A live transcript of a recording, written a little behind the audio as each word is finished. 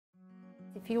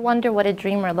If you wonder what a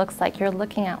dreamer looks like, you're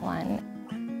looking at one.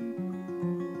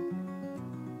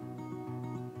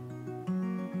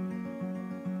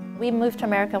 We moved to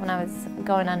America when I was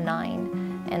going on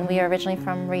 9, and we are originally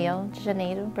from Rio de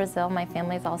Janeiro, Brazil. My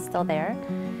family's all still there.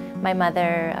 My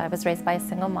mother was raised by a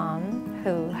single mom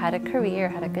who had a career,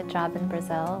 had a good job in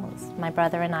Brazil. It was my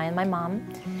brother and I and my mom.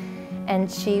 And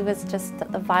she was just,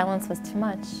 the violence was too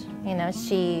much. You know,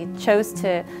 she chose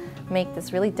to make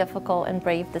this really difficult and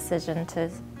brave decision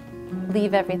to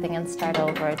leave everything and start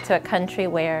over to a country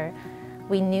where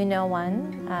we knew no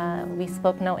one, we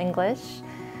spoke no English,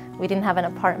 we didn't have an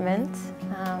apartment,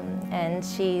 and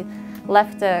she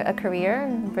left a career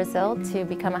in Brazil to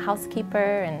become a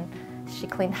housekeeper, and she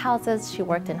cleaned houses, she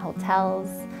worked in hotels,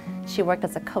 she worked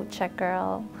as a coat check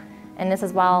girl, and this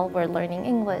is while we're learning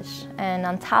English. And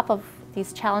on top of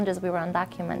these challenges, we were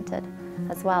undocumented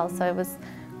as well, so it was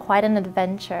quite an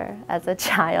adventure as a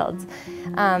child.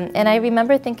 And I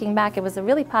remember thinking back, it was a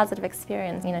really positive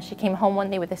experience. You know, she came home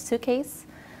one day with a suitcase,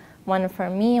 one for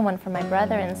me and one for my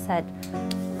brother, and said,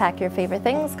 pack your favorite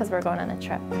things because we're going on a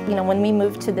trip. You know, when we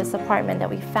moved to this apartment that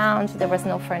we found, there was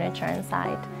no furniture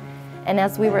inside. And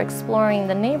as we were exploring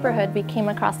the neighborhood, we came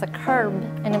across a curb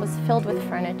and it was filled with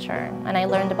furniture. And I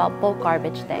learned about bulk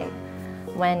garbage day.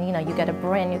 When, you know, you get a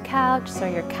brand new couch, so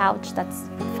your couch, that's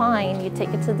fine, you take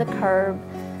it to the curb,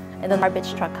 and the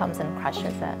garbage truck comes and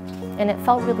crushes it. And it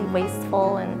felt really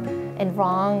wasteful and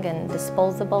wrong and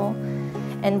disposable.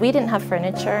 And we didn't have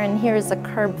furniture, and here's a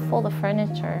curb full of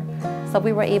furniture. So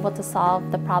we were able to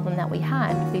solve the problem that we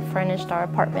had. We furnished our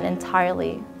apartment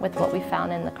entirely with what we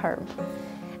found in the curb.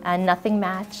 And nothing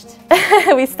matched.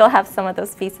 We still have some of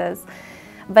those pieces.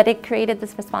 But it created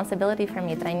this responsibility for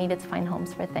me that I needed to find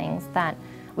homes for things, that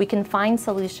we can find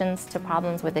solutions to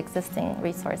problems with existing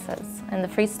resources. And the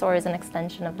Free Store is an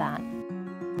extension of that.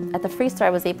 At the Free Store, I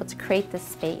was able to create this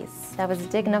space that was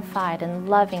dignified and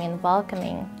loving and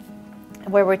welcoming,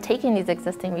 where we're taking these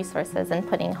existing resources and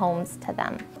putting homes to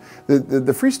them.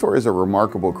 The Free Store is a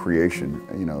remarkable creation,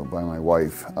 you know, by my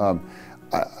wife.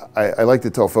 I like to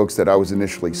tell folks that I was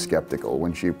initially skeptical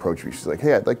when she approached me. She's like,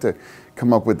 hey, I'd like to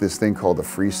come up with this thing called the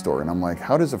Free Store. And I'm like,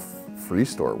 how does a Free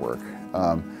Store work?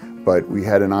 But we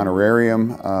had an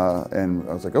honorarium, and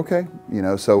I was like, okay, you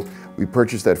know, so we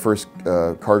purchased that first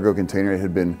cargo container. It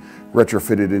had been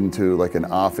retrofitted into like an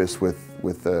office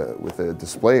with a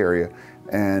display area,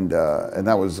 and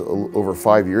that was over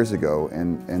 5 years ago,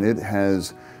 and it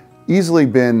has easily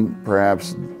been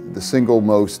perhaps the single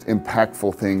most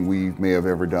impactful thing we may have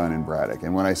ever done in Braddock.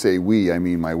 And when I say we, I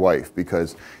mean my wife,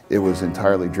 because it was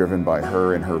entirely driven by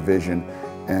her and her vision.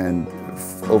 And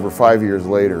over 5 years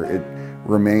later, it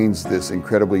remains this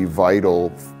incredibly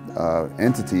vital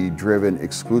entity driven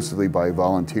exclusively by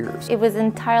volunteers. It was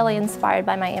entirely inspired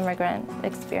by my immigrant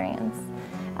experience.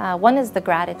 One is the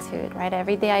gratitude, right?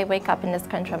 Every day I wake up in this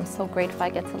country, I'm so grateful I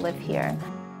get to live here.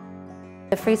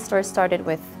 The Free Store started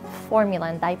with formula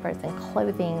and diapers and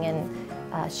clothing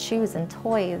and shoes and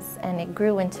toys, and it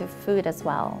grew into food as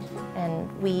well.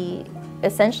 And we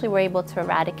essentially were able to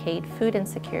eradicate food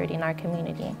insecurity in our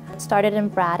community. It started in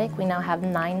Braddock. We now have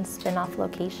 9 spin-off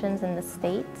locations in the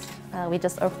state. We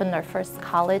just opened our first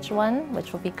college one,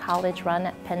 which will be college run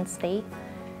at Penn State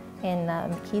in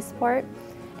McKeesport.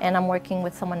 And I'm working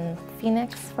with someone in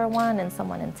Phoenix for one, and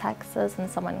someone in Texas, and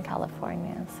someone in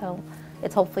California. So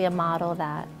it's hopefully a model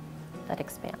that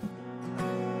expands.